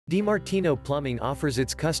Dimartino Plumbing offers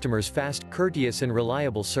its customers fast, courteous and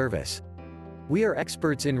reliable service. We are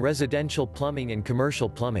experts in residential plumbing and commercial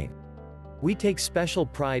plumbing. We take special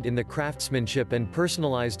pride in the craftsmanship and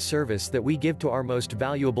personalized service that we give to our most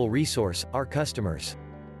valuable resource, our customers.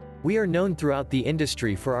 We are known throughout the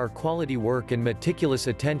industry for our quality work and meticulous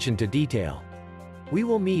attention to detail. We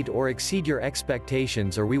will meet or exceed your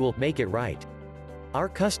expectations, or we will make it right. Our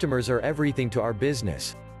customers are everything to our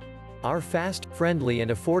business. Our fast, friendly and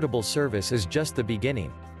affordable service is just the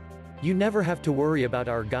beginning. You never have to worry about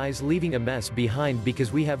our guys leaving a mess behind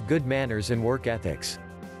because we have good manners and work ethics.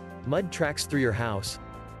 Mud tracks through your house?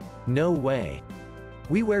 No way.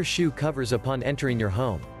 We wear shoe covers upon entering your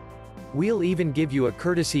home. We'll even give you a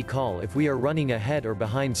courtesy call if we are running ahead or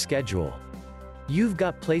behind schedule. You've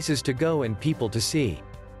got places to go and people to see.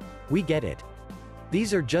 We get it.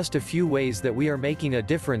 These are just a few ways that we are making a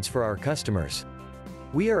difference for our customers.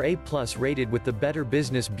 We are A+ rated with the Better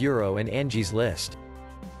Business Bureau and Angie's List.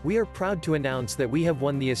 We are proud to announce that we have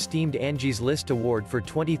won the esteemed Angie's List Award for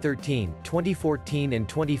 2013, 2014 and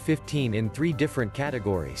 2015 in 3 different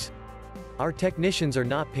categories. Our technicians are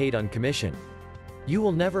not paid on commission. You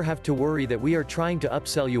will never have to worry that we are trying to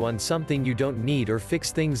upsell you on something you don't need or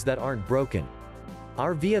fix things that aren't broken.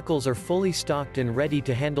 Our vehicles are fully stocked and ready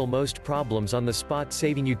to handle most problems on the spot,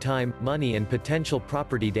 saving you time, money and potential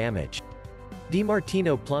property damage.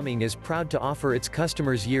 Dimartino Plumbing is proud to offer its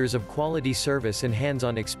customers years of quality service and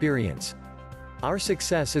hands-on experience. Our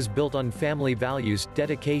success is built on family values,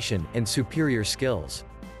 dedication, and superior skills.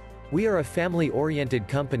 We are a family-oriented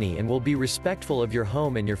company and will be respectful of your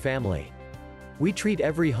home and your family. We treat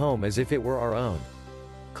every home as if it were our own.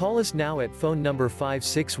 Call us now at phone number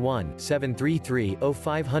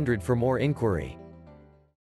 561-733-0500 for more inquiry.